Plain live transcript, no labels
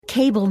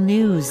Cable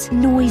news,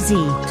 noisy,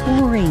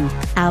 boring,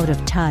 out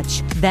of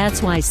touch.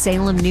 That's why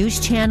Salem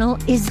News Channel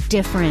is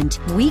different.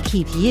 We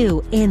keep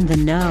you in the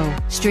know.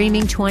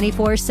 Streaming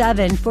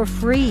 24/7 for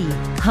free.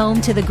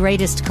 Home to the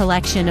greatest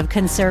collection of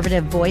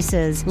conservative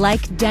voices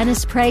like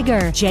Dennis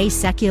Prager, Jay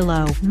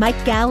Sekulow,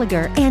 Mike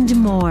Gallagher, and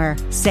more.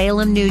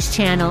 Salem News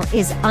Channel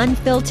is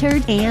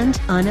unfiltered and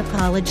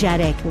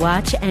unapologetic.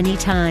 Watch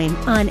anytime,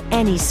 on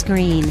any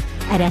screen,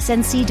 at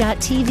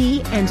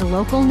snc.tv and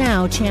Local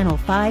Now Channel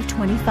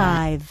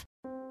 525.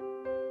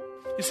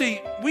 You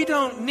see, we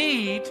don't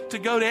need to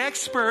go to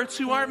experts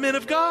who aren't men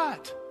of God.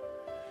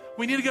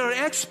 We need to go to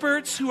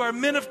experts who are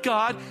men of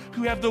God,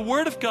 who have the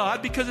Word of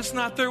God, because it's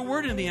not their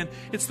word in the end,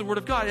 it's the Word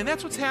of God. And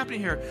that's what's happening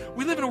here.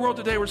 We live in a world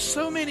today where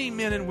so many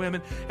men and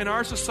women in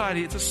our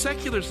society, it's a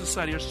secular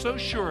society, are so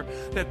sure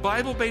that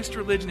Bible-based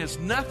religion has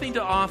nothing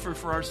to offer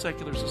for our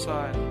secular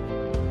society.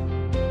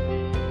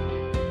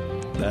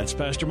 That's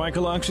Pastor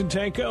Michael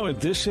Oxentenko,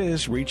 and this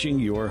is Reaching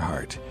Your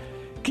Heart.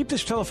 Keep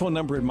this telephone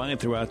number in mind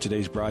throughout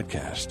today's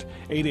broadcast,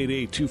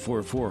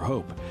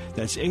 888-244-HOPE.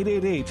 That's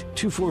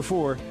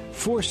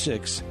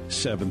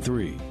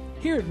 888-244-4673.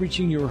 Here at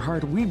Reaching Your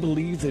Heart, we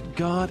believe that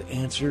God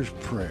answers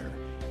prayer.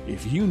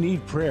 If you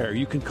need prayer,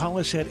 you can call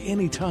us at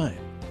any time.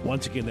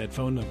 Once again, that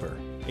phone number,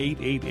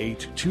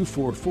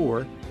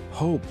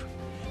 888-244-HOPE.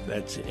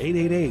 That's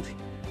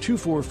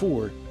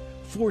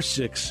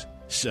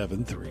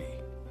 888-244-4673.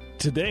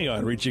 Today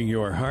on Reaching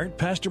Your Heart,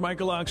 Pastor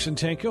Michael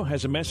Oxentenko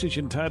has a message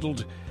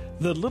entitled,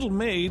 The Little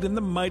Maid and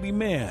the Mighty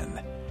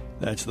Man.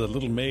 That's The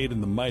Little Maid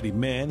and the Mighty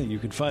Man, and you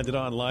can find it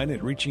online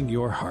at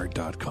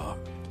reachingyourheart.com.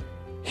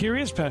 Here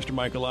is Pastor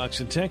Michael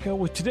Oxentenko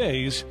with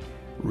today's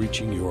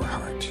Reaching Your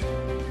Heart.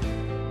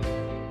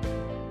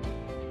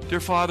 Dear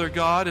Father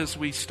God, as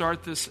we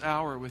start this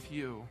hour with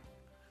you,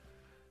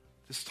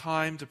 this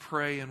time to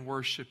pray and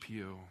worship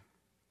you,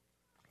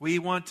 we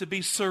want to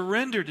be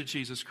surrendered to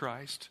Jesus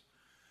Christ.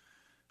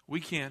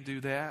 We can't do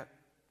that.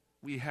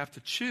 We have to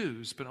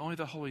choose, but only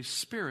the Holy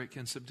Spirit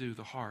can subdue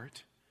the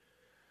heart.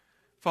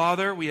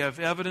 Father, we have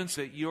evidence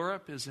that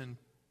Europe is in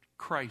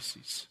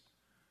crises.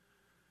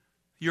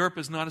 Europe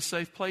is not a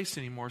safe place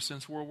anymore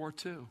since World War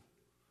II.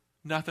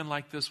 Nothing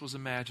like this was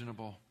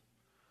imaginable.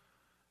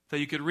 That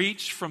you could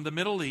reach from the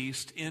Middle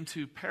East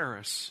into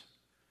Paris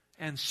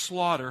and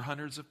slaughter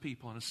hundreds of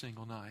people in a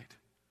single night.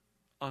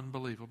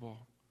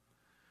 Unbelievable.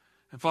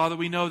 And Father,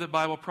 we know that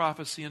Bible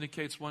prophecy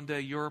indicates one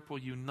day Europe will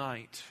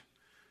unite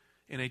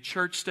in a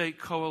church-state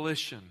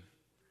coalition.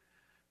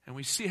 And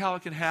we see how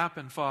it can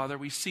happen, Father.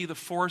 We see the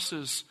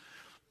forces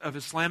of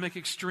Islamic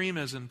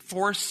extremism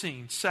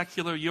forcing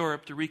secular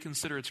Europe to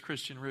reconsider its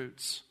Christian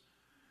roots.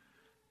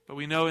 But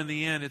we know in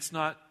the end it's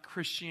not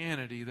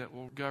Christianity that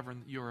will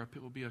govern Europe.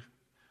 It will be a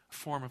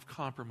form of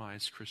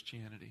compromised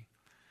Christianity.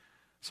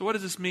 So what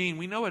does this mean?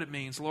 We know what it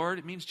means, Lord.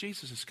 It means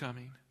Jesus is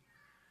coming.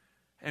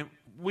 And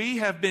we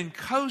have been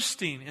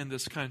coasting in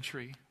this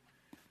country.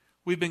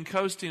 We've been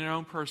coasting in our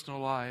own personal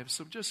lives.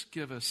 So just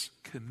give us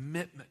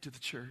commitment to the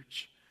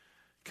church,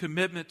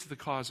 commitment to the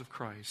cause of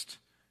Christ.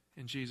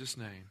 In Jesus'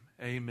 name,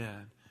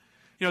 amen.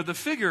 You know, the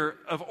figure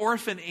of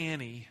Orphan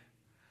Annie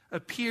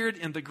appeared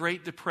in the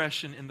Great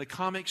Depression in the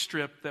comic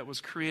strip that was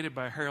created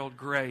by Harold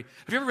Gray.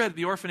 Have you ever read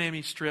the Orphan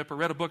Annie strip or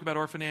read a book about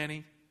Orphan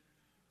Annie?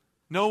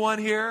 No one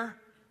here?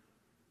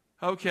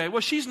 Okay, well,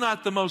 she's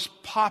not the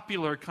most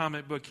popular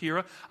comic book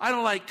hero. I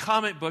don't like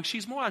comic books.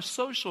 She's more a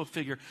social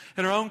figure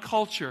in her own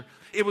culture.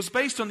 It was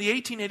based on the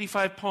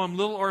 1885 poem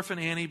Little Orphan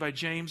Annie by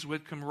James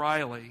Whitcomb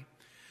Riley.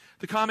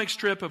 The comic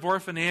strip of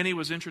Orphan Annie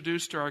was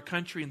introduced to our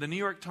country in the New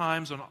York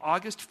Times on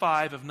August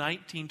 5 of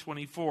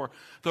 1924,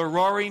 the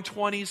roaring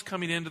 20s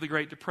coming into the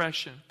Great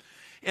Depression.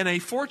 In a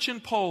Fortune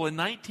poll in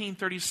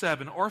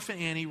 1937, Orphan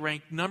Annie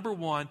ranked number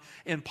one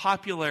in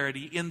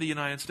popularity in the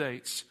United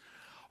States.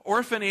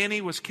 Orphan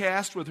Annie was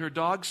cast with her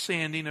dog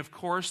Sandy, and of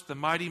course, the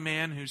mighty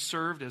man who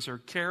served as her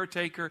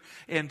caretaker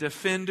and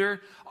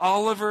defender,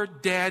 Oliver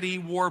Daddy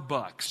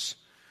Warbucks.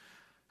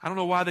 I don't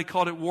know why they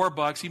called it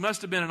Warbucks. He must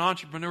have been an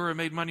entrepreneur who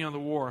made money on the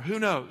war. Who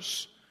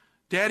knows?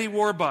 Daddy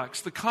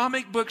Warbucks. The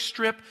comic book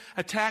strip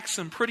attacks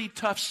some pretty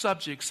tough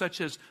subjects,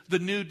 such as the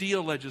New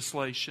Deal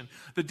legislation,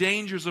 the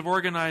dangers of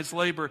organized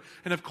labor,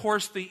 and of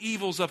course, the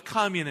evils of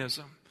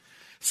communism.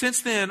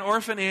 Since then,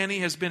 Orphan Annie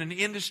has been an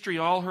industry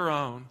all her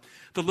own.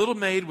 The little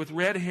maid with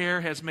red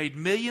hair has made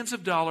millions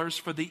of dollars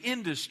for the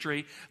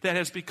industry that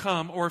has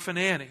become Orphan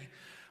Annie.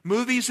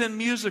 Movies and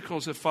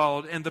musicals have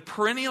followed, and the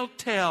perennial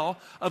tale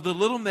of the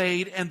little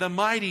maid and the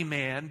mighty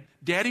man,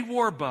 Daddy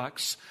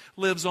Warbucks,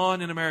 lives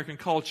on in American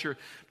culture.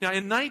 Now,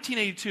 in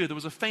 1982, there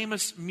was a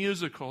famous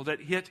musical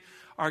that hit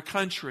our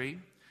country,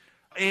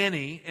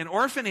 Annie, and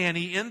Orphan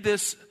Annie in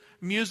this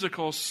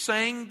musical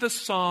sang the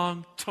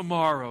song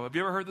Tomorrow. Have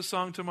you ever heard the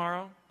song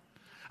Tomorrow?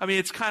 I mean,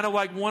 it's kind of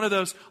like one of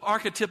those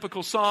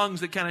archetypical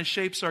songs that kind of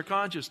shapes our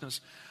consciousness.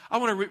 I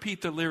want to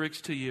repeat the lyrics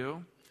to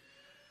you.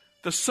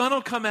 The sun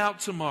will come out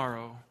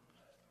tomorrow.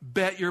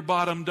 Bet your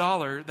bottom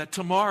dollar that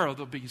tomorrow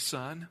there'll be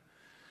sun.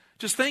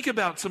 Just think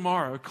about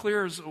tomorrow. It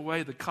clears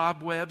away the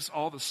cobwebs,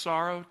 all the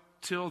sorrow,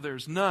 till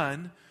there's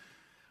none.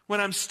 when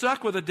I'm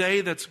stuck with a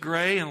day that's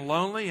gray and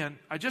lonely, and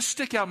I just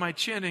stick out my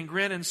chin and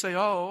grin and say,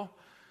 oh,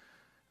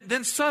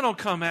 then sun will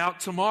come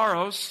out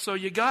tomorrow, so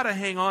you got to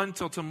hang on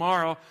till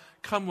tomorrow,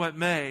 come what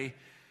may.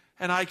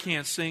 And I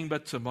can't sing,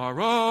 but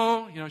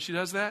tomorrow, she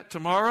does that.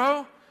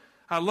 Tomorrow,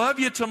 I love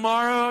you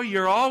tomorrow,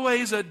 you're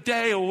always a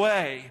day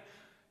away.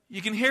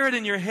 You can hear it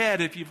in your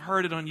head if you've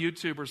heard it on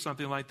YouTube or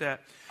something like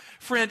that.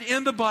 Friend,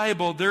 in the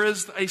Bible, there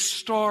is a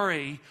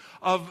story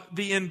of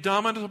the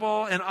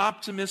indomitable and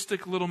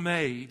optimistic little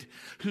maid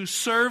who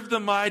served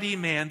the mighty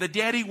man, the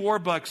Daddy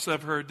Warbucks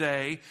of her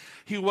day.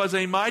 He was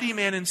a mighty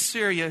man in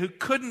Syria who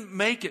couldn't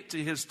make it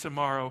to his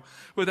tomorrow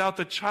without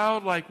the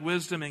childlike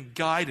wisdom and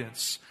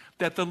guidance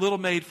that the little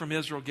maid from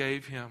Israel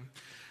gave him.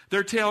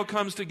 Their tale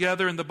comes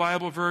together in the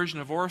Bible version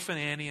of Orphan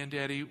Annie and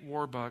Daddy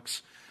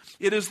Warbucks.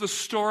 It is the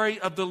story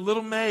of the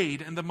little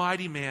maid and the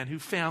mighty man who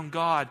found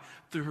God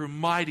through her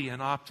mighty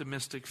and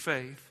optimistic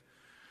faith.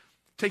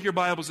 Take your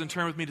Bibles and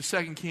turn with me to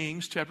 2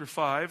 Kings chapter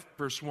 5,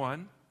 verse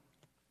 1.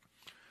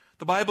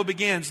 The Bible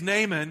begins,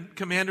 Naaman,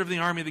 commander of the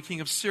army of the king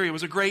of Syria,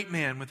 was a great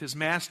man with his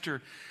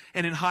master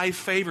and in high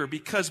favor,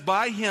 because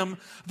by him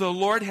the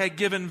Lord had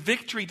given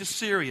victory to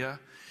Syria.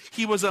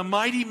 He was a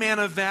mighty man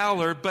of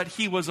valor, but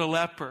he was a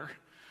leper.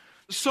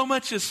 So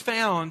much is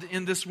found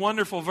in this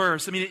wonderful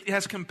verse. It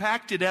has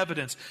compacted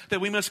evidence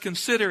that we must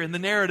consider in the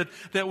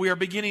narrative that we are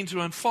beginning to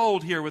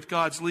unfold here with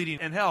God's leading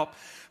and help.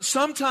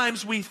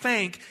 Sometimes we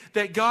think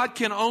that God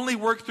can only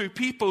work through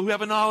people who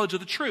have a knowledge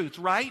of the truth,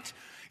 right?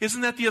 Isn't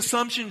that the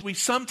assumption we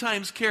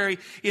sometimes carry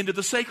into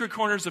the sacred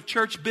corners of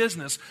church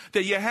business,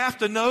 that you have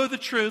to know the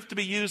truth to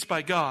be used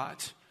by God?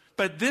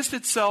 But this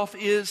itself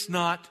is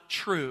not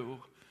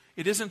true.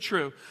 It isn't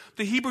true.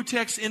 The Hebrew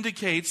text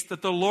indicates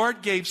that the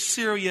Lord gave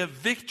Syria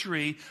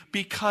victory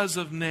because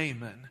of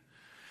Naaman.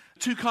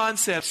 Two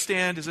concepts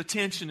stand as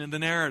attention in the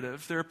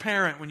narrative. They're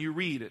apparent when you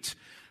read it.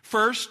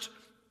 First,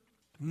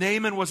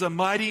 Naaman was a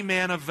mighty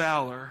man of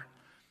valor.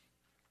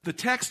 The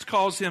text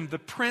calls him the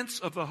prince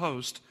of the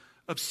host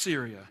of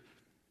Syria.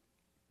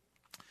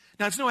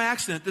 Now, it's no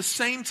accident. The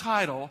same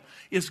title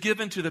is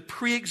given to the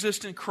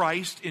pre-existent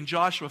Christ in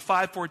Joshua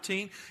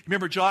 5:14.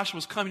 Remember, Joshua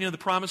was coming into the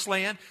promised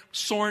land,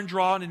 sword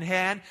drawn in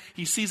hand.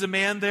 He sees a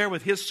man there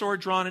with his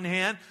sword drawn in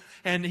hand,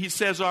 and he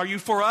says, are you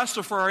for us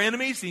or for our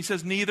enemies? And he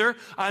says, neither.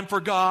 I'm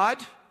for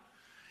God.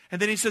 And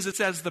then he says it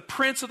says, the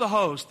prince of the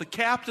host, the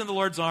captain of the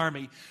Lord's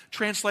army.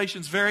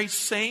 Translations vary,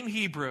 same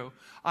Hebrew.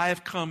 I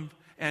have come.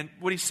 And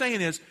what he's saying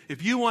is,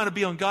 if you want to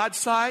be on God's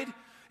side,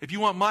 if you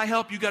want my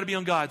help, you got to be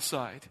on God's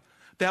side.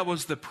 That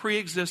was the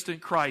pre-existent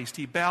Christ.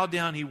 He bowed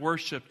down, he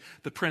worshiped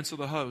the prince of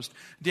the host.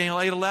 Daniel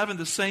 8:11,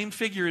 the same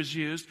figure is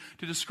used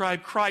to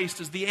describe Christ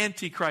as the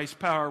Antichrist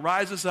power,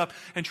 rises up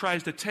and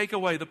tries to take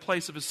away the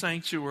place of his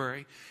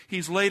sanctuary.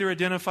 He's later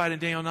identified in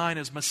Daniel 9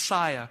 as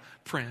Messiah,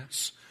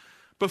 Prince.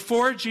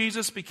 Before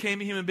Jesus became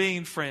a human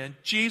being, friend,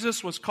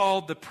 Jesus was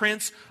called the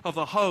Prince of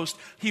the Host.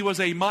 He was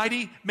a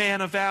mighty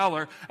man of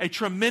valor, a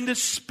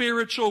tremendous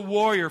spiritual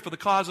warrior for the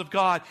cause of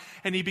God,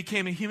 and he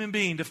became a human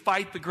being to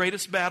fight the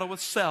greatest battle with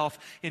self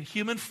in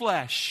human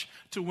flesh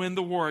to win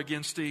the war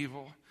against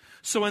evil.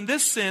 So in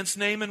this sense,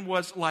 Naaman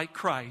was like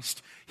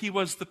Christ. He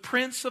was the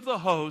prince of the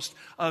host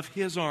of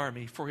his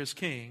army for his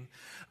king.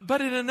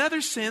 But in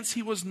another sense,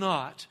 he was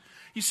not.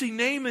 You see,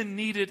 Naaman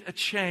needed a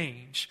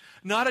change,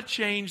 not a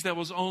change that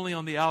was only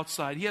on the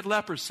outside. He had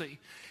leprosy.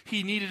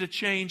 He needed a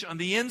change on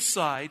the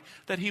inside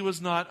that he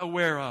was not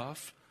aware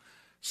of.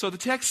 So the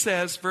text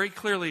says very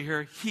clearly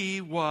here,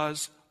 he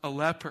was a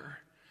leper.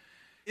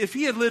 If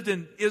he had lived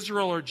in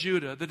Israel or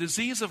Judah, the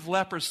disease of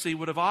leprosy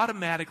would have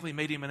automatically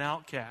made him an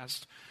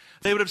outcast.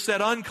 They would have said,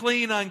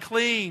 unclean,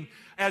 unclean,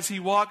 as he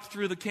walked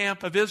through the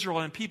camp of Israel,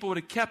 and people would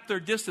have kept their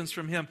distance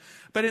from him.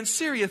 But in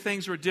Syria,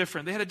 things were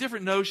different. They had a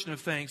different notion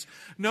of things.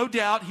 No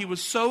doubt he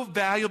was so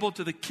valuable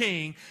to the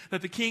king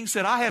that the king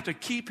said, I have to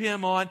keep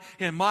him on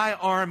in my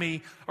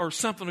army or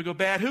something will go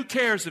bad. Who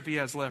cares if he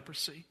has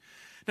leprosy?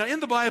 Now,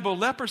 in the Bible,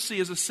 leprosy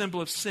is a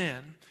symbol of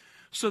sin.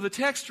 So the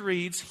text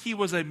reads, he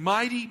was a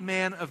mighty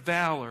man of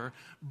valor,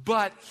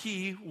 but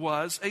he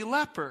was a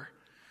leper.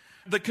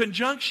 The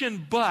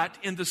conjunction but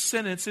in the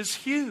sentence is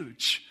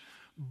huge.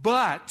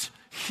 But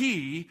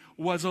he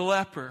was a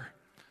leper.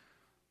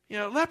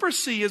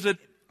 Leprosy is a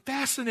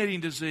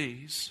fascinating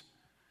disease.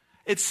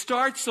 It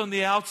starts on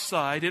the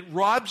outside. It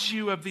robs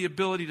you of the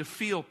ability to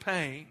feel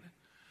pain.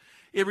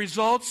 It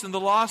results in the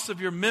loss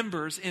of your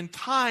members. In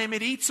time,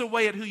 it eats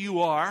away at who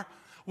you are,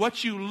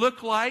 what you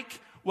look like,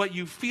 what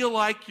you feel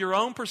like, your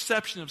own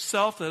perception of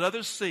self that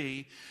others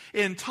see.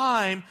 In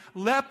time,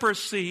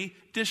 leprosy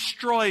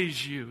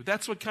destroys you.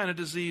 That's what kind of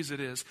disease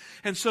it is.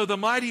 And so the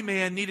mighty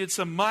man needed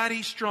some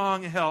mighty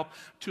strong help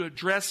to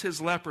address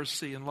his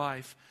leprosy in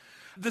life.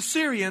 The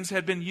Syrians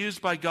had been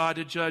used by God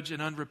to judge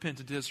an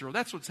unrepentant Israel.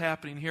 That's what's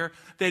happening here.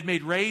 They'd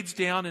made raids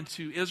down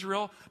into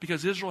Israel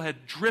because Israel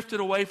had drifted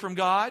away from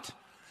God.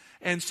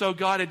 And so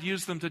God had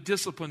used them to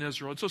discipline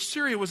Israel. And so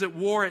Syria was at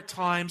war at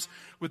times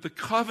with the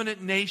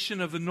covenant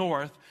nation of the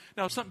north.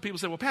 Now, some people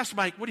say, well, Pastor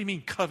Mike, what do you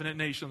mean covenant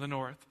nation of the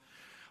north?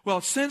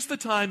 Well, since the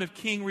time of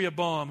King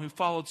Rehoboam, who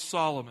followed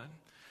Solomon,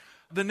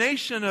 the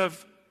nation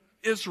of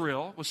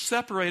Israel was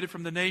separated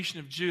from the nation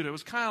of Judah. It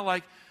was kind of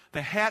like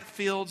the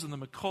Hatfields and the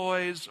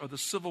McCoys, or the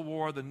Civil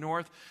War, the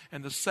North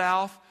and the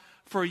South.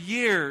 For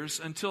years,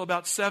 until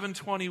about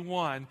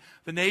 721,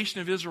 the nation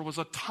of Israel was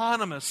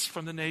autonomous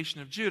from the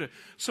nation of Judah.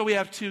 So we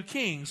have two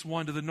kings,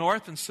 one to the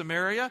north in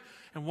Samaria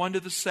and one to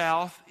the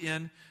south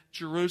in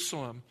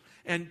Jerusalem.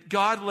 And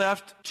God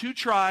left two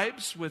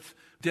tribes with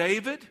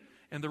David,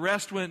 and the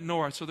rest went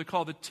north. So they're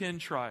called the 10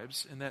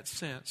 tribes in that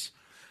sense.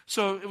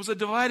 So it was a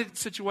divided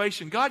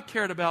situation. God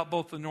cared about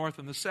both the north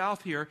and the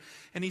south here,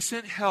 and he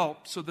sent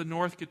help so the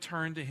north could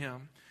turn to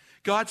him.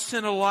 God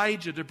sent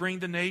Elijah to bring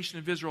the nation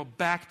of Israel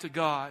back to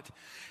God.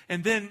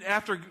 And then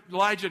after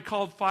Elijah had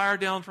called fire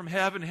down from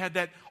heaven, had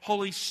that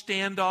holy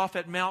standoff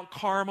at Mount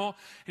Carmel,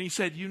 and he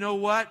said, you know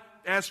what?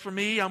 As for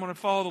me, I'm going to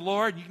follow the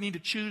Lord. You need to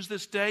choose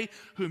this day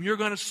whom you're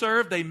going to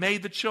serve. They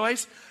made the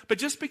choice. But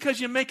just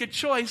because you make a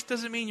choice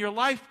doesn't mean your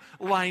life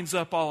lines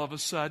up all of a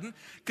sudden.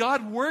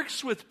 God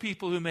works with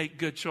people who make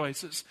good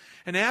choices.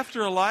 And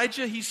after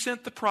Elijah, he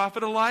sent the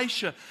prophet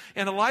Elisha.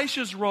 And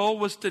Elisha's role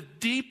was to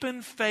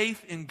deepen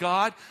faith in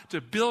God,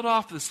 to build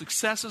off the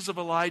successes of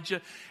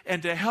Elijah,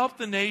 and to help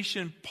the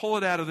nation pull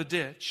it out of the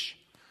ditch.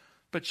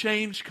 But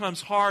change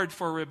comes hard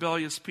for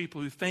rebellious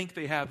people who think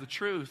they have the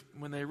truth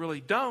when they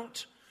really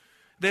don't.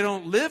 They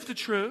don't live the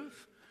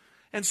truth.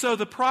 And so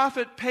the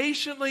prophet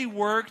patiently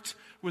worked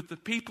with the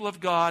people of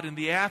God in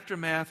the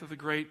aftermath of the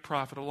great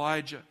prophet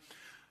Elijah.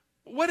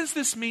 What does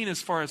this mean as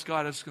far as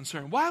God is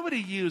concerned? Why would he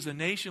use a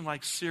nation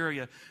like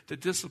Syria to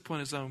discipline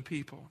his own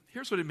people?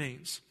 Here's what it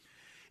means.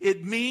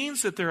 It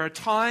means that there are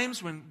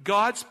times when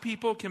God's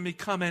people can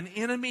become an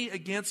enemy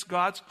against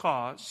God's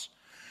cause.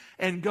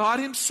 And God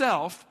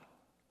himself,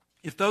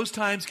 if those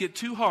times get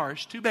too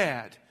harsh, too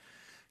bad,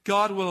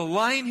 God will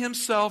align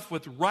himself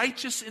with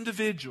righteous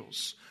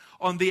individuals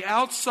on the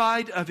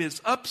outside of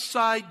his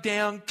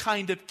upside-down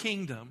kind of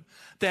kingdom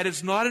that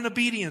is not in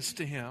obedience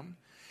to him.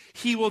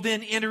 He will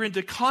then enter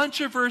into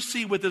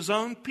controversy with his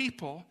own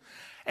people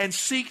and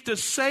seek to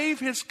save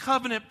his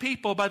covenant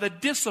people by the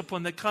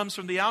discipline that comes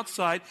from the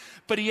outside.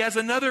 But he has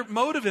another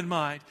motive in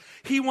mind.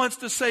 He wants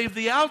to save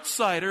the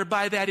outsider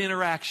by that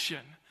interaction.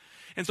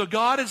 And so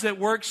God is at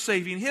work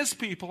saving his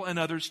people and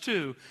others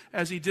too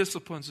as he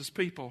disciplines his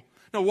people.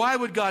 Now, why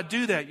would God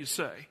do that, you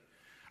say?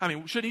 I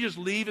mean, shouldn't he just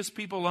leave his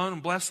people alone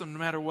and bless them no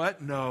matter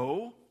what?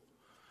 No.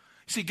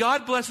 See,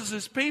 God blesses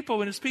his people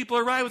when his people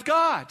are right with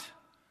God.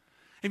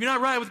 If you're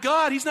not right with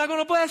God, he's not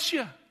going to bless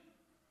you.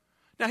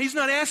 Now, he's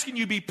not asking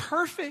you to be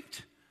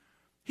perfect.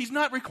 He's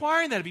not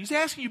requiring that of you. He's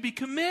asking you to be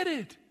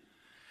committed.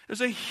 There's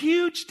a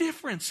huge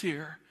difference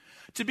here.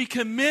 To be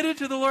committed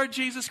to the Lord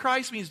Jesus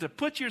Christ means to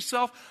put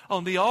yourself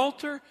on the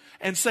altar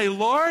and say,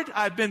 Lord,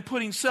 I've been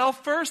putting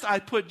self first. I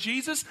put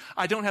Jesus.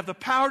 I don't have the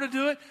power to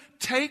do it.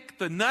 Take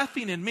the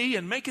nothing in me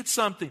and make it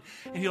something.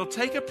 And he'll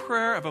take a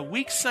prayer of a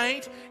weak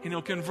saint and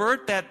he'll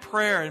convert that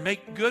prayer and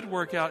make good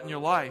work out in your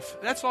life.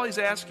 That's all he's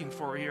asking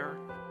for here.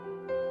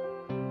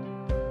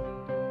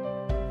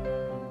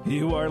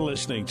 You are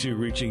listening to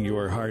Reaching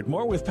Your Heart.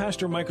 More with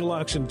Pastor Michael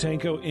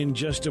Oxentenko in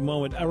just a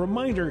moment. A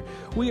reminder,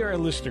 we are a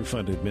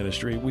listener-funded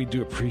ministry. We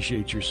do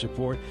appreciate your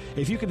support.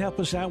 If you can help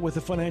us out with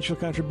a financial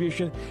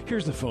contribution,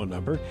 here's the phone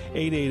number,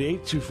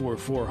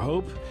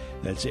 888-244-HOPE.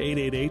 That's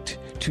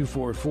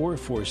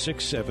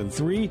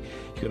 888-244-4673. You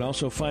can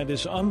also find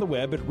us on the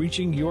web at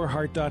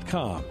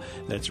reachingyourheart.com.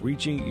 That's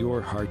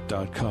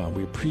reachingyourheart.com.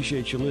 We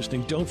appreciate you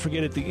listening. Don't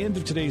forget, at the end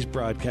of today's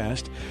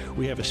broadcast,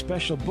 we have a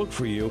special book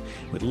for you.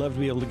 We'd love to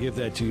be able to give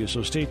that to you,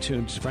 so stay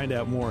tuned to find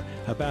out more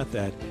about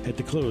that at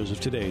the close of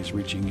today's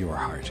Reaching Your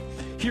Heart.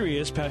 Here he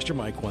is, Pastor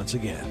Mike, once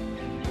again.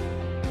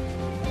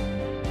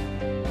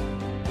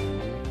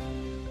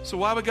 So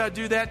why would God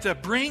do that? To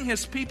bring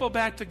his people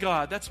back to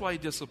God. That's why he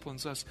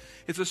disciplines us.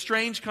 It's a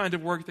strange kind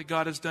of work that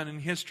God has done in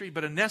history,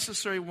 but a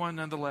necessary one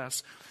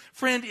nonetheless.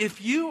 Friend,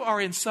 if you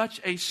are in such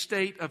a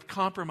state of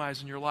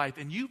compromise in your life,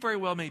 and you very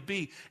well may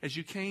be as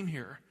you came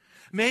here,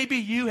 maybe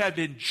you have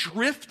been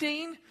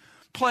drifting,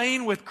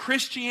 playing with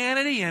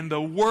Christianity and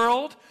the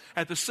world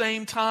at the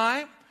same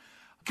time,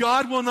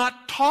 God will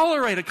not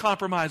tolerate a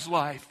compromised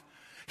life.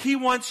 He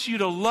wants you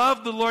to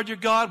love the Lord your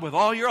God with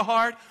all your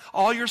heart,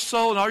 all your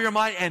soul, and all your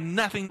might, and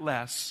nothing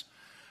less.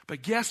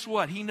 But guess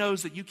what? He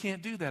knows that you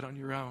can't do that on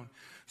your own.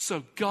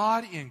 So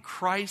God in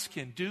Christ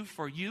can do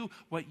for you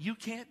what you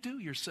can't do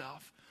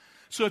yourself.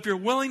 So if you're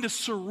willing to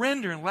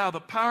surrender and allow the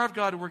power of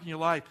God to work in your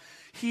life,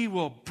 he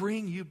will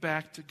bring you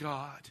back to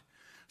God.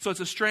 So it's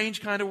a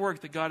strange kind of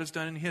work that God has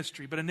done in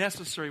history, but a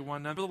necessary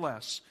one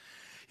nonetheless.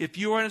 If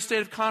you are in a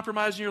state of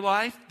compromise in your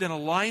life, then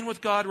align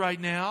with God right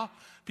now.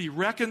 Be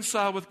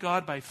reconciled with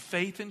God by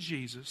faith in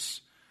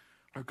Jesus,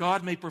 or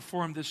God may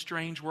perform this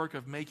strange work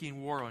of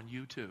making war on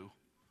you too.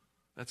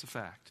 That's a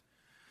fact.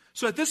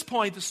 So at this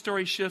point, the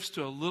story shifts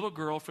to a little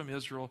girl from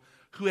Israel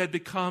who had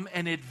become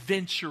an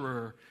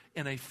adventurer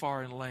in a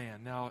foreign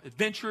land. Now,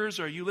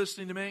 adventurers, are you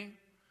listening to me?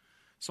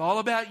 It's all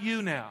about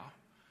you now.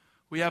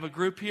 We have a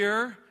group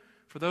here.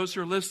 For those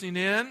who are listening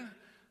in,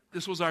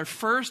 this was our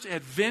first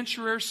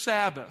Adventurer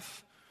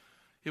Sabbath.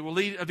 It will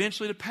lead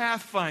eventually to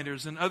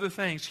Pathfinders and other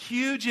things.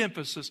 Huge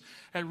emphasis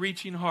at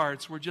Reaching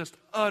Hearts. We're just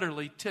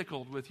utterly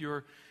tickled with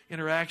your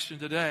interaction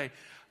today.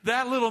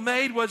 That little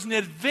maid was an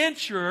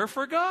adventurer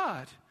for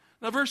God.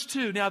 Now, verse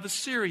 2, now the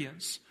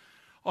Syrians,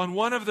 on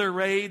one of their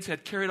raids,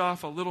 had carried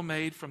off a little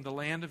maid from the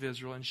land of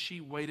Israel, and she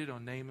waited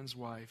on Naaman's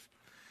wife.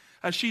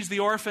 She's the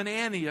orphan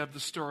Annie of the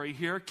story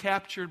here,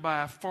 captured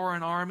by a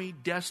foreign army,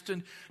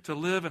 destined to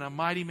live in a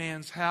mighty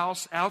man's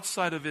house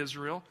outside of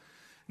Israel.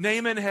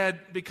 Naaman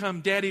had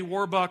become Daddy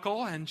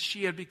Warbuckle, and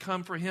she had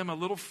become for him a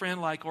little friend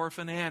like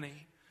orphan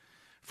Annie.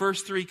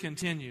 Verse 3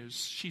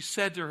 continues. She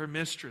said to her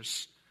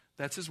mistress,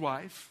 that's his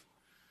wife,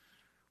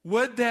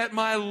 would that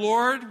my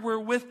Lord were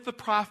with the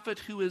prophet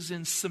who is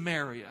in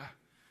Samaria.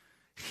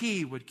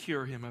 He would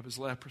cure him of his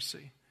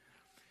leprosy.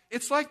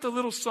 It's like the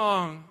little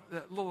song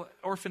that little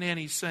orphan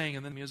Annie sang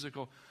in the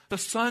musical. The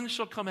sun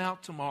shall come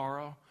out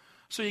tomorrow.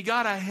 So you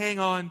got to hang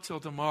on till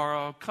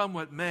tomorrow. Come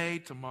what may,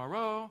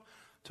 tomorrow.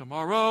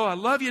 Tomorrow, I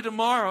love you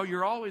tomorrow.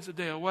 You're always a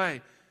day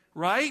away.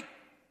 Right?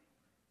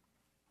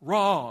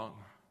 Wrong.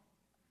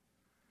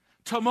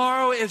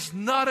 Tomorrow is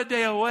not a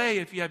day away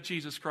if you have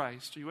Jesus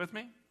Christ. Are you with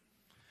me?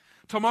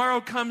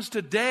 Tomorrow comes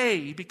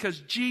today because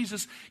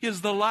Jesus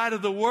is the light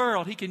of the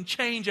world. He can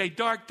change a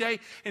dark day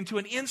into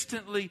an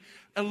instantly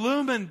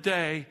illumined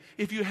day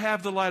if you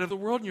have the light of the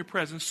world in your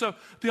presence. So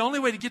the only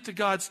way to get to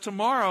God's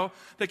tomorrow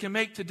that can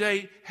make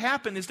today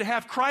happen is to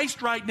have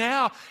Christ right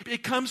now.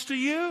 It comes to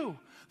you.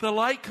 The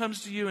light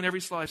comes to you in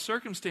every life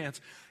circumstance.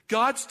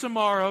 God's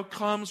tomorrow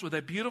comes with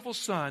a beautiful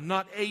sun,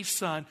 not a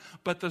son,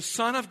 but the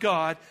Son of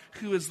God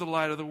who is the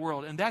light of the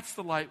world. And that's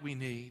the light we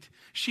need.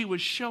 She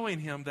was showing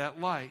him that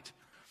light.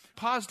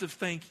 Positive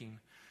thinking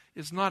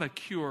is not a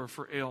cure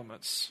for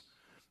ailments.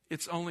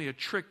 It's only a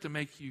trick to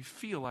make you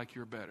feel like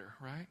you're better,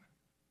 right?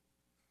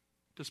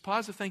 Does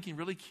positive thinking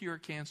really cure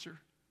cancer?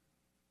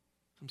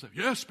 Some say,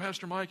 yes,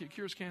 Pastor Mike, it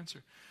cures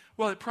cancer.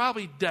 Well, it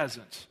probably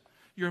doesn't.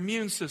 Your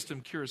immune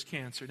system cures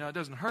cancer. Now, it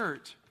doesn't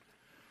hurt.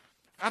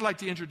 I'd like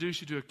to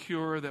introduce you to a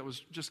cure that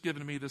was just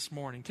given to me this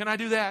morning. Can I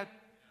do that?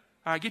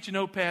 All right, get your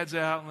notepads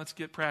out and let's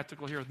get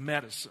practical here with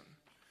medicine.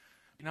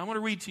 Now, I want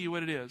to read to you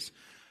what it is.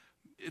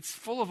 It's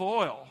full of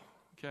oil,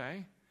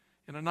 okay,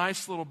 in a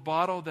nice little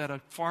bottle that a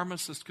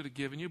pharmacist could have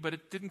given you, but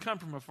it didn't come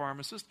from a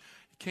pharmacist.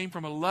 It came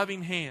from a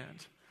loving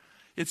hand.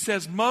 It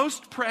says,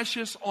 most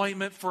precious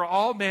ointment for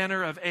all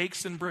manner of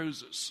aches and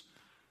bruises.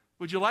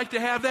 Would you like to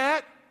have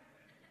that?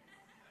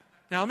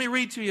 Now, let me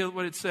read to you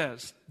what it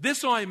says.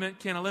 This ointment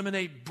can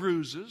eliminate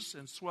bruises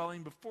and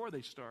swelling before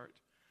they start.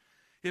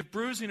 If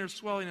bruising or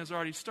swelling has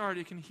already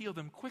started, it can heal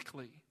them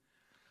quickly.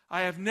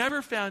 I have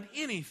never found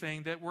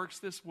anything that works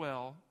this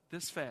well,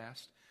 this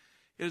fast.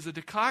 It is a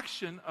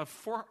decoction of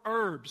 4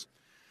 herbs.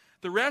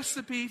 The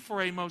recipe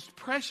for a most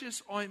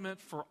precious ointment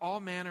for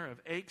all manner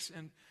of aches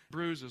and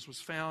bruises was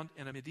found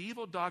in a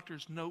medieval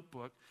doctor's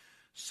notebook,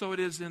 so it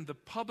is in the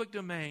public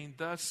domain,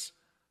 thus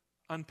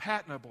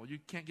unpatentable. You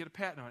can't get a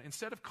patent on it.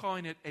 Instead of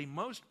calling it a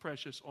most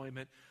precious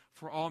ointment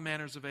for all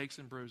manners of aches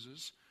and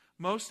bruises,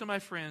 most of my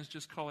friends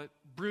just call it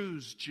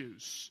bruise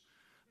juice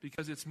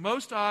because its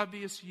most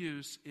obvious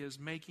use is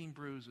making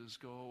bruises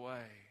go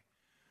away.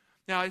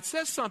 Now, it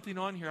says something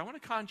on here. I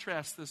want to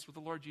contrast this with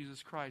the Lord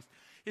Jesus Christ.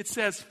 It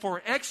says,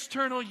 for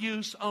external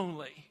use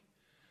only.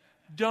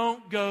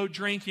 Don't go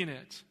drinking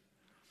it.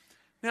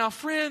 Now,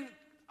 friend,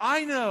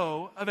 I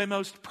know of a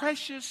most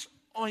precious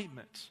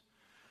ointment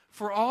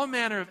for all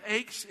manner of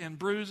aches and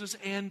bruises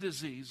and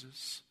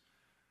diseases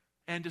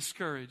and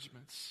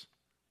discouragements.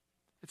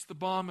 It's the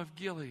balm of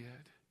Gilead.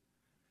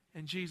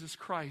 And Jesus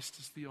Christ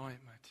is the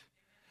ointment.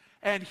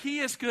 And he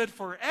is good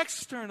for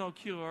external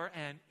cure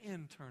and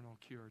internal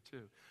cure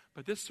too.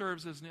 But this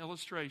serves as an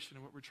illustration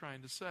of what we're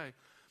trying to say.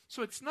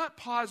 So it's not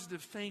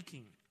positive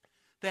thinking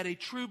that a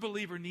true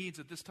believer needs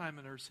at this time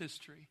in Earth's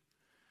history.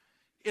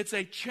 It's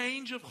a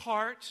change of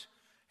heart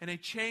and a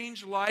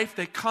changed life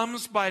that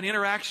comes by an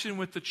interaction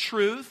with the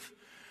truth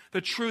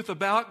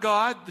about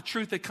God, the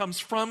truth that comes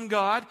from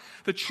God,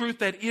 the truth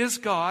that is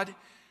God,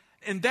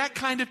 and that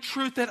kind of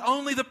truth that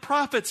only the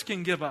prophets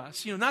can give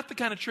us. You know, not the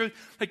kind of truth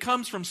that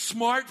comes from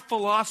smart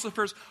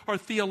philosophers or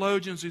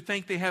theologians who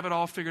think they have it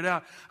all figured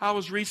out. I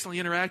was recently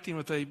interacting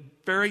with a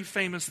very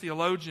famous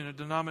theologian, a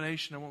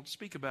denomination I won't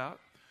speak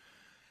about,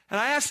 and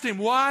I asked him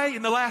why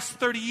in the last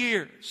 30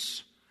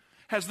 years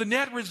has the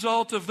net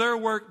result of their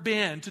work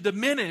been to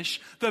diminish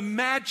the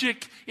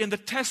magic in the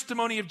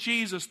testimony of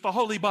Jesus, the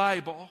Holy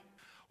Bible?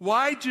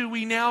 Why do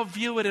we now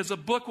view it as a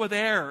book with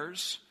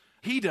errors?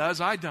 He does,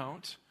 I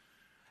don't.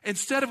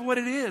 Instead of what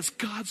it is,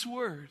 God's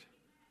Word.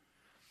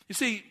 You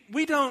see,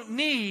 we don't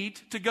need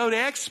to go to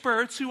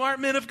experts who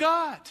aren't men of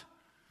God.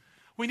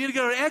 We need to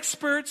go to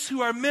experts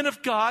who are men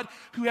of God,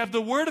 who have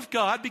the Word of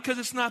God, because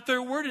it's not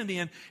their word in the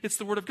end. It's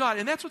the Word of God.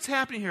 And that's what's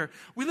happening here.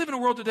 We live in a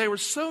world today where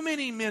so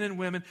many men and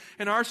women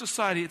in our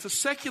society, it's a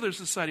secular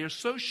society, are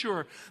so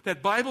sure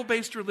that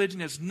Bible-based religion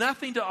has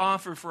nothing to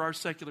offer for our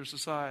secular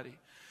society.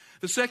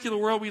 The secular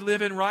world we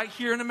live in right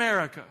here in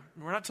America,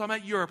 we're not talking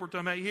about Europe, we're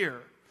talking about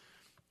here.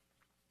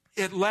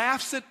 It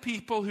laughs at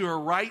people who are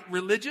right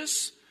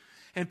religious,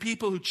 and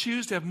people who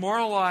choose to have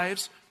moral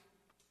lives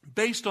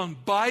based on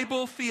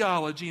Bible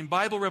theology and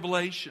Bible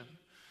revelation,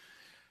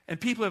 and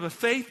people who have a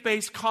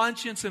faith-based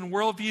conscience and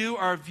worldview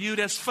are viewed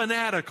as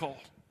fanatical.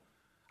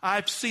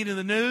 I've seen in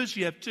the news,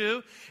 you have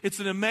too. It's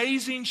an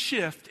amazing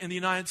shift in the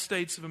United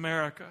States of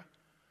America.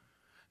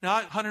 Now,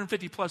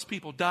 150 plus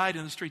people died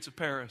in the streets of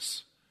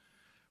Paris.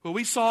 Well,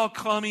 we saw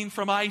coming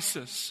from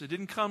ISIS. It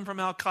didn't come from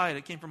Al-Qaeda.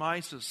 It came from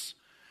ISIS,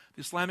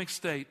 the Islamic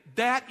State.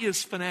 That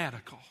is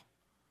fanatical.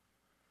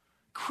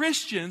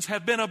 Christians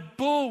have been a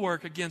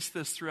bulwark against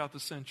this throughout the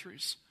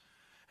centuries.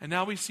 And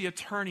now we see a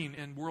turning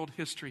in world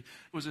history.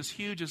 It was as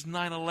huge as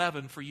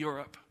 9/11 for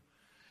Europe.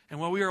 And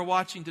what we are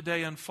watching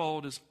today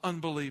unfold is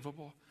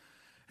unbelievable.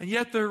 And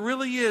yet there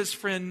really is,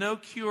 friend, no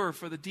cure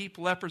for the deep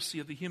leprosy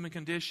of the human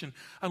condition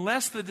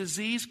unless the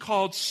disease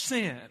called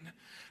sin.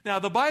 Now,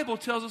 the Bible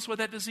tells us what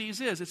that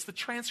disease is. It's the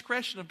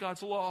transgression of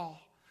God's law.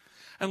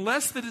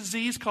 Unless the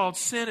disease called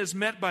sin is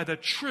met by the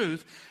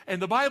truth,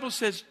 and the Bible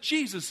says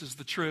Jesus is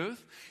the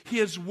truth,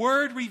 His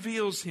Word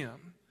reveals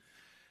Him.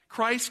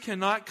 Christ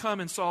cannot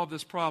come and solve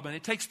this problem.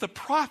 It takes the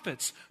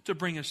prophets to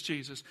bring us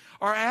Jesus.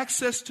 Our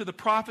access to the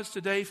prophets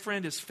today,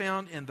 friend, is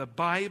found in the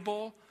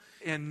Bible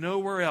and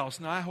nowhere else.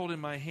 Now, I hold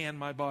in my hand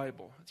my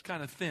Bible. It's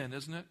kind of thin,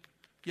 isn't it?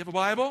 You have a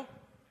Bible?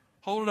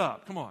 Hold it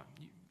up. Come on.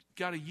 You've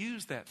got to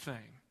use that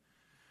thing.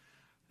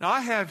 Now,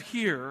 I have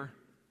here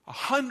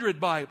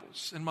 100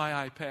 Bibles in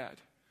my iPad.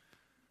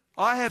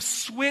 I have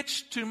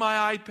switched to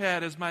my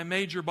iPad as my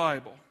major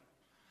Bible.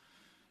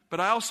 But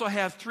I also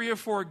have 3 or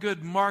 4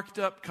 good marked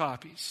up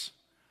copies.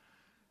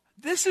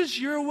 This is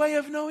your way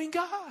of knowing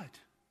God.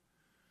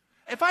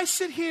 If I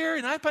sit here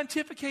and I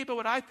pontificate about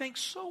what I think,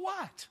 so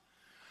what?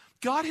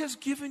 God has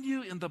given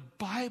you in the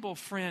Bible,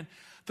 friend,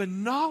 the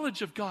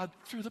knowledge of God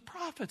through the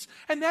prophets.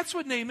 And that's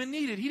what Naaman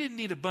needed. He didn't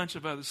need a bunch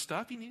of other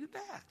stuff. He needed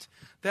that.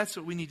 That's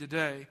what we need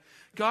today.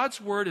 God's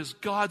Word is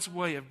God's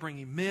way of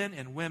bringing men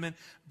and women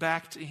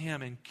back to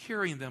Him and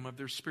curing them of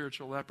their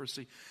spiritual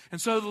leprosy. And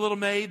so the little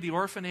maid, the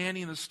orphan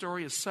Annie in the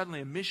story, is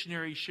suddenly a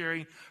missionary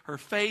sharing her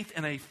faith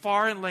in a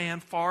foreign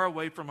land far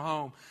away from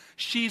home.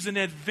 She's an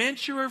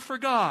adventurer for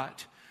God.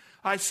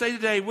 I say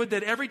today, would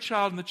that every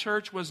child in the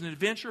church was an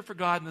adventurer for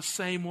God in the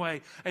same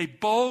way. A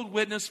bold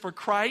witness for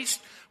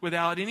Christ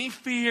without any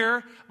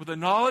fear, with the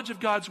knowledge of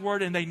God's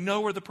Word, and they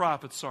know where the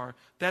prophets are.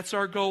 That's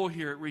our goal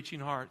here at Reaching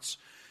Hearts.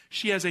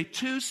 She has a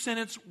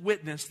 2-sentence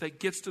witness that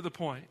gets to the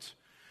point.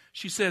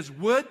 She says,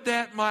 would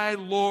that my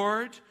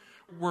Lord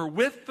were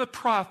with the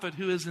prophet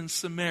who is in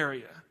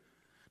Samaria.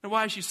 Now,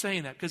 why is she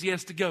saying that? Because he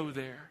has to go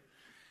there.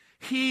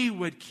 He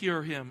would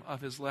cure him of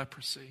his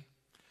leprosy.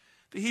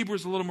 The Hebrew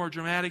is a little more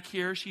dramatic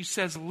here. She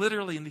says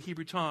literally in the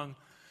Hebrew tongue,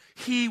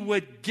 He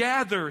would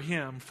gather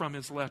him from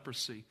his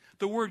leprosy.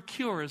 The word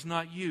cure is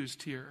not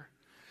used here.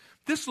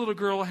 This little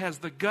girl has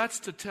the guts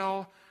to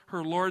tell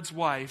her Lord's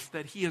wife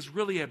that he is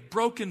really a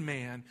broken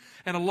man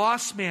and a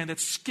lost man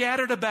that's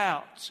scattered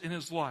about in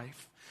his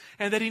life,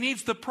 and that he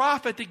needs the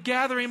prophet to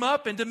gather him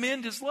up and to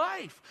mend his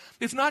life.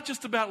 It's not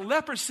just about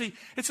leprosy,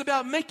 it's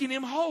about making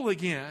him whole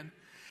again.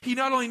 He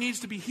not only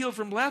needs to be healed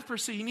from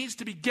leprosy, he needs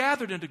to be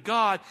gathered into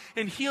God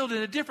and healed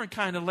in a different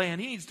kind of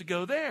land. He needs to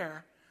go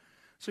there.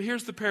 So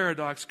here's the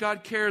paradox.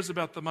 God cares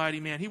about the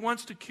mighty man. He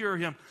wants to cure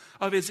him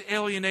of his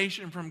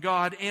alienation from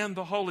God and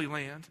the Holy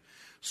Land.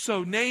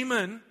 So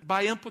Naaman,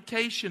 by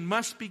implication,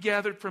 must be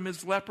gathered from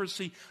his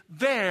leprosy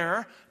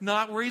there,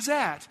 not where he's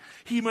at.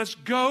 He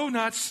must go,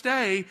 not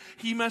stay.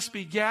 He must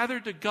be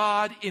gathered to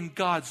God in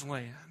God's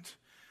land.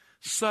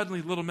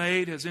 Suddenly, little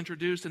maid has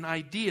introduced an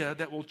idea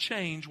that will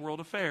change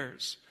world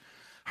affairs.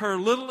 Her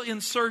little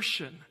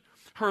insertion,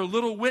 her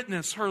little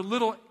witness, her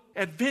little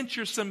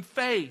adventuresome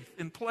faith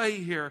in play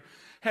here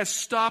has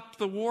stopped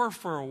the war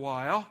for a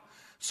while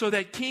so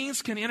that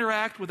kings can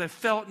interact with a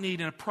felt need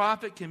and a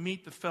prophet can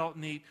meet the felt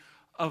need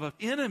of an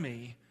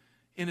enemy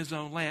in his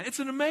own land. It's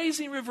an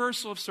amazing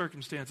reversal of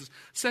circumstances.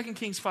 2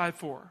 Kings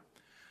 5:4.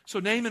 So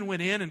Naaman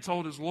went in and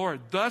told his Lord,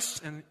 thus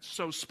and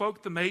so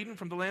spoke the maiden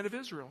from the land of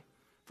Israel.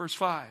 Verse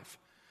 5.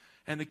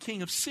 And the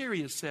king of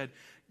Syria said,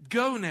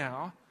 go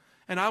now,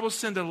 and I will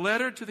send a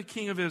letter to the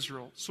king of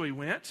Israel. So he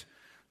went,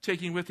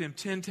 taking with him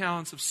 10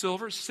 talents of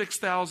silver,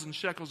 6,000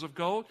 shekels of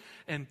gold,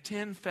 and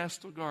 10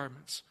 festal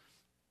garments.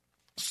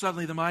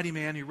 Suddenly the mighty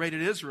man who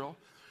raided Israel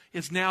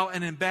is now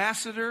an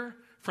ambassador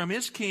from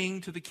his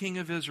king to the king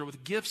of Israel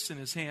with gifts in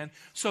his hand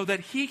so that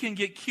he can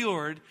get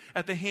cured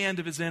at the hand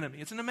of his enemy.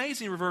 It's an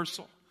amazing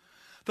reversal.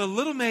 The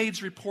little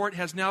maid's report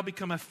has now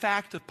become a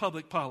fact of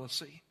public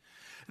policy.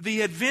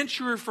 The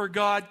adventurer for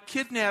God,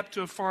 kidnapped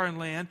to a foreign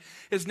land,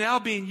 is now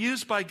being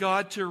used by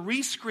God to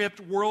rescript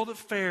world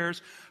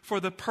affairs for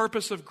the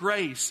purpose of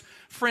grace.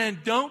 Friend,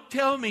 don't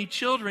tell me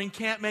children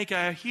can't make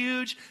a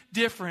huge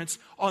difference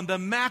on the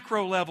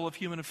macro level of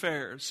human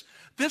affairs.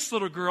 This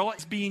little girl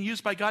is being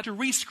used by God to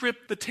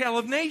rescript the tale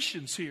of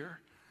nations here.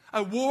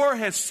 A war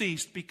has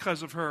ceased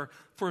because of her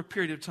for a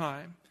period of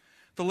time.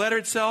 The letter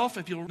itself,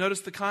 if you'll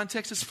notice the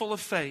context, is full of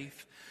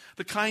faith.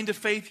 The kind of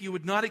faith you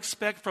would not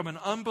expect from an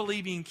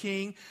unbelieving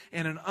king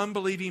and an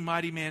unbelieving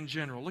mighty man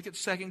general. Look at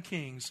 2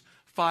 Kings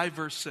 5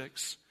 verse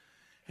 6.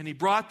 And he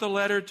brought the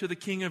letter to the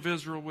king of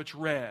Israel, which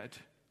read,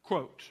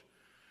 quote,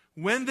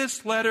 "When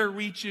this letter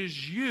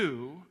reaches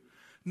you,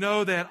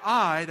 know that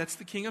I," that's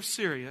the king of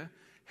Syria,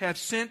 "have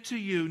sent to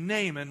you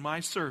Naaman, my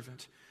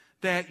servant,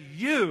 that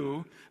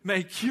you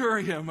may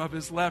cure him of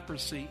his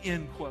leprosy,"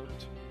 end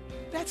quote.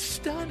 That's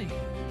stunning.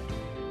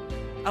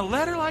 A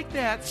letter like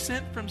that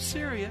sent from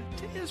Syria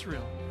to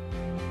Israel.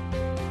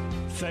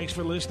 Thanks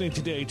for listening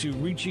today to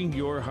Reaching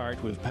Your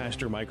Heart with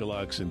Pastor Michael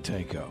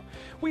Oxentenko.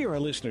 We are a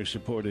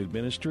listener-supported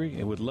ministry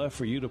and would love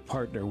for you to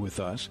partner with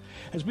us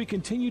as we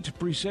continue to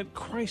present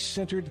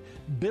Christ-centered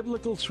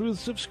biblical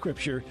truths of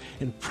Scripture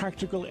in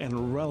practical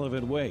and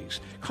relevant ways.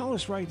 Call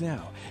us right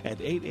now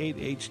at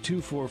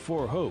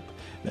 888-244-HOPE.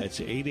 That's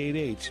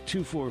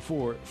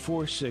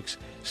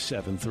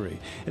 888-244-4673.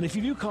 And if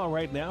you do call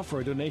right now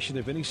for a donation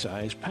of any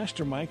size,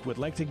 Pastor Mike would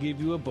like to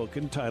give you a book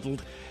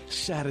entitled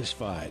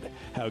Satisfied: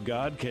 How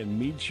God Can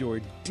Meet your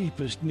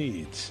deepest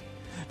needs.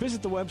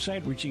 Visit the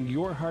website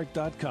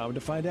reachingyourheart.com to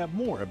find out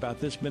more about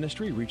this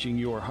ministry, Reaching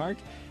Your Heart,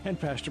 and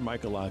Pastor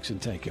Michael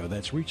Oxentenko.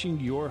 That's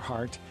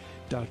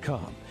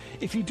reachingyourheart.com.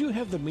 If you do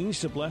have the means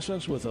to bless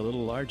us with a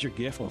little larger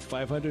gift of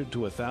 $500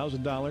 to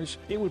 $1,000,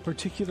 it would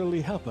particularly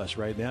help us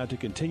right now to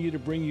continue to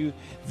bring you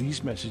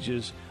these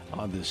messages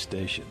on this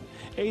station.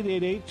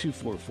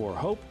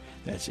 888-244-HOPE.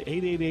 That's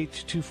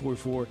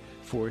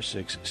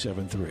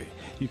 888-244-4673.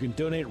 You can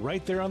donate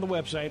right there on the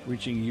website,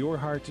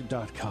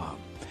 reachingyourheart.com.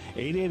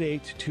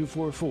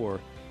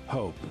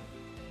 888-244-HOPE.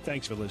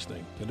 Thanks for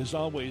listening. And as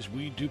always,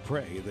 we do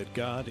pray that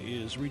God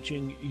is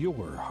reaching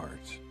your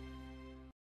heart.